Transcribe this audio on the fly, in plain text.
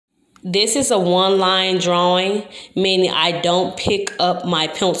This is a one-line drawing, meaning I don't pick up my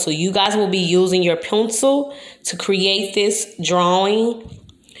pencil. You guys will be using your pencil to create this drawing.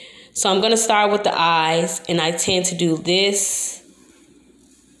 So I'm going to start with the eyes, and I tend to do this,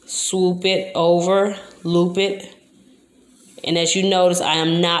 swoop it over, loop it. And as you notice, I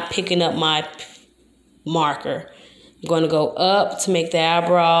am not picking up my marker. I'm going to go up to make the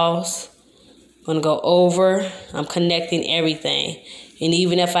eyebrows. I'm going to go over. I'm connecting everything. And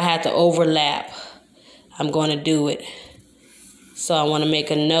even if I had to overlap, I'm going to do it. So I want to make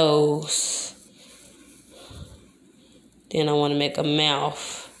a nose. Then I want to make a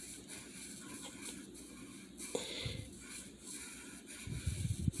mouth.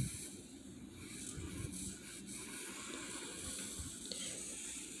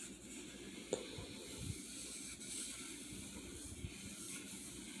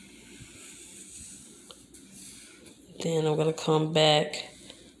 Then I'm going to come back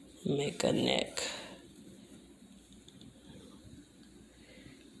and make a neck.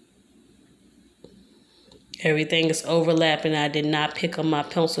 Everything is overlapping. I did not pick up my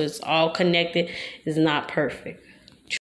pencil. It's all connected. It's not perfect.